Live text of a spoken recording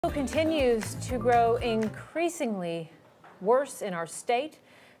Continues to grow increasingly worse in our state.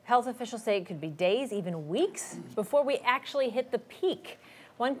 Health officials say it could be days, even weeks, before we actually hit the peak.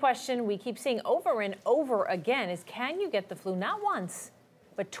 One question we keep seeing over and over again is, can you get the flu not once,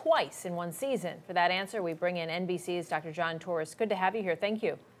 but twice in one season? For that answer, we bring in NBC's Dr. Torres. Good to have you here. Thank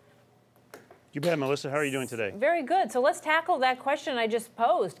you. You bet, Melissa. How are you doing today? Very good. So let's tackle that question I just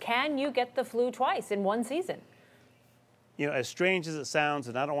posed. Can you get the flu twice in one season? You know, as strange as it sounds,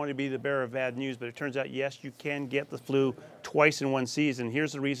 and I don't want to be the bearer of bad news, but it turns out, yes, you can get the flu twice in one season.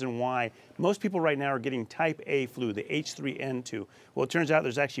 Here's the reason why. Most people right now are getting type A flu, the H3N2. Well, it turns out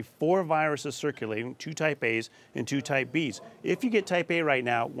there's actually 4 viruses circulating, 2 type A's and 2 type B's. If you get type A right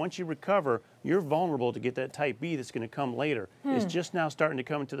now, once you recover, you're vulnerable to get that type B that's going to come later. It's just now starting to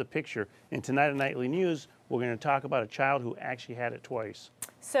come into the picture. And tonight at Nightly News, we're going to talk about a child who actually had it twice.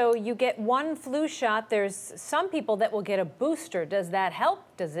 So you get one flu shot. There's some people that will get a booster. Does that help?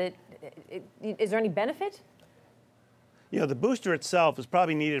 Is there any benefit? You know, the booster itself is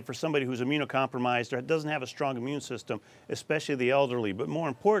probably needed for somebody who's immunocompromised or doesn't have a strong immune system, especially the elderly. But more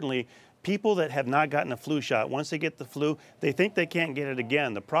importantly, people that have not gotten a flu shot, once they get the flu, they think they can't get it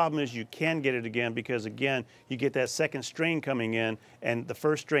again. The problem is you can get it again because, again, you get that second strain coming in, and the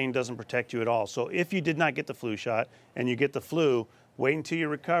first strain doesn't protect you at all. So if you did not get the flu shot and you get the flu, wait until you're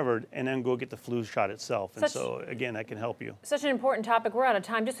recovered and then go get the flu shot itself. And so, again, that can help you. Such an important topic. We're out of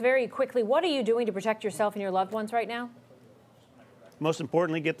time. Just very quickly, what are you doing to protect yourself and your loved ones right now? Most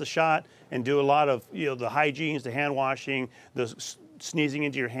importantly, get the shot and do a lot of, the hygienes, the hand washing, the sneezing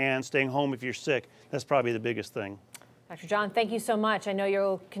into your hands, staying home if you're sick. That's probably the biggest thing. Dr. John, thank you so much. I know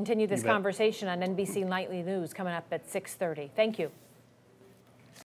you'll continue this conversation on NBC Nightly News coming up at 6:30. Thank you.